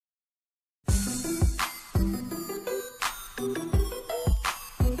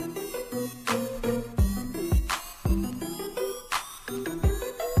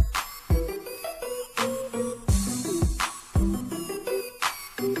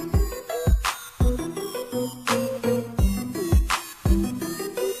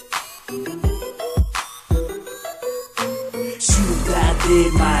de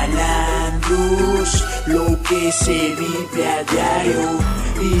malandros, lo que se vive a diario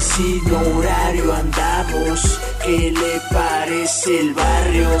y sin horario andamos. ¿Qué le parece el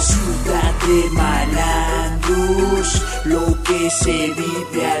barrio? Ciudad de malandros, lo que se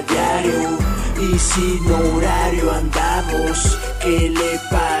vive a diario y sin horario andamos. ¿Qué le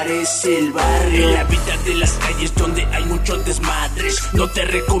parece el barrio? En la vida de las calles donde hay muchos desmadres, no te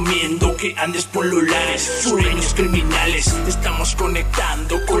recomiendo que andes por lugares, sureños criminales. Estamos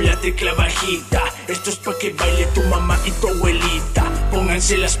conectando con la tecla bajita. Esto es pa' que baile tu mamá y tu abuelita.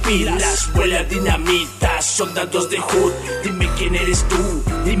 Pónganse las pilas, vuela dinamita. Soldados de hood, dime quién eres tú,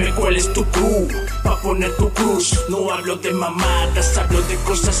 dime cuál es tu crew, pa' poner tu cruz. No hablo de mamadas, hablo de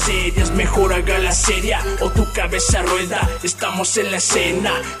cosas serias. Mejor haga la seria o tu cabeza rueda. Estamos en la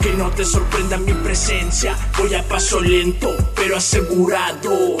escena, que no te sorprenda mi presencia. Voy a paso lento, pero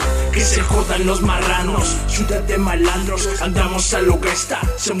asegurado. Que se jodan los marranos. Ciudad de malandros, andamos a lo gasta.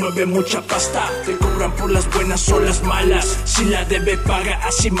 Se mueve mucha pasta, te cobran por las buenas o las malas. Si la debe paga,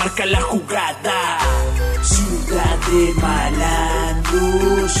 así marca la jugada. Ciudad de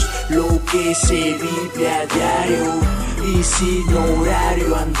malandros, lo que se vive a diario y sin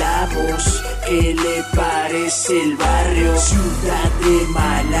horario andamos. ¿Qué le parece el barrio? Ciudad de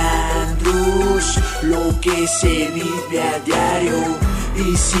malandros, lo que se vive a diario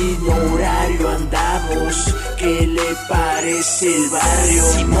y sin horario andamos. ¿Qué le parece el barrio?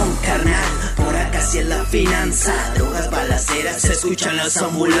 Simón, carnal, por acá sí es la finanza. Drogas, balaceras, se escuchan las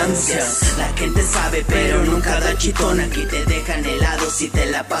ambulancias. La gente sabe pero nunca da chitón. Aquí te dejan helado si te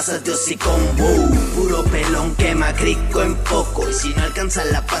la pasas de hocicón. Puro pelón quema crico en poco. Y si no alcanza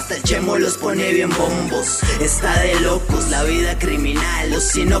la pasta el chemo los pone bien bombos. Está de locos la vida criminal. O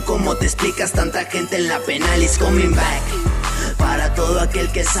si no, ¿cómo te explicas tanta gente en la penal? Is coming back. Para todo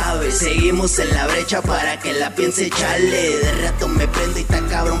aquel que sabe, seguimos en la brecha para que la piense, chale. De rato me prendo y ta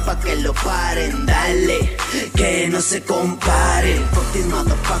cabrón pa' que lo paren, dale, que no se comparen. Fuck this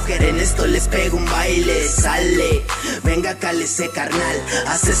motherfucker, en esto les pego un baile, sale. Venga, cálese carnal,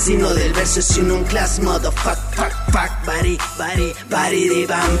 asesino del verso es un class, motherfuck, fuck, body, de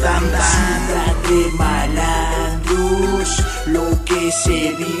bam, bam, bam. Ciudad de malandros, lo que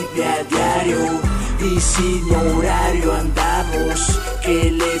se vive a diario y sin horario andamos.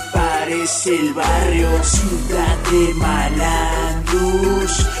 ¿Qué le parece el barrio? Ciudad de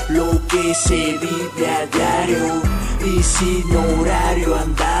malandros, lo que se vive a diario y sin horario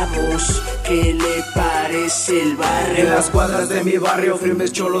andamos. ¿Qué le parece el barrio? En las cuadras de mi barrio,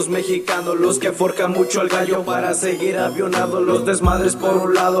 firmes cholos mexicanos, los que forjan mucho el gallo para seguir avionado. Los desmadres por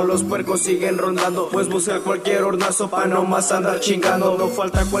un lado, los puercos siguen rondando, pues busca cualquier hornazo pa' no más andar chingando. No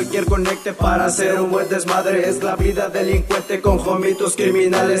falta cualquier conecte para hacer un buen desmadre. Es la vida delincuente con jomitos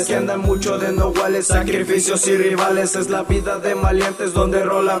criminales que andan mucho de noguales, sacrificios y rivales. Es la vida de maleantes donde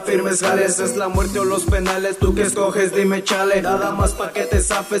rolan firmes jales. Es la muerte o los penales, tú que escoges dime chale. Nada más pa' que te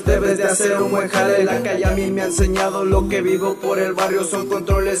zafes, debes de hacer un buen jale. La calle a mí me ha enseñado lo que vivo por el barrio. Son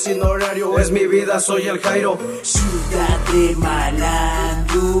controles sin horario, es mi vida, soy el Jairo. Ciudad de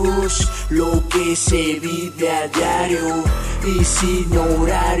malandros, lo que se vive a diario y sin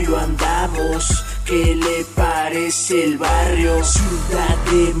horario andamos. ¿Qué le parece el barrio? Ciudad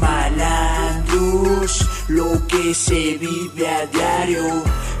de malandros, lo que se vive a diario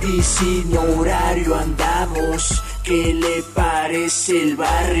y sin horario andamos. ¿Qué le parece el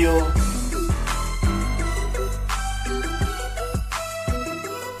barrio?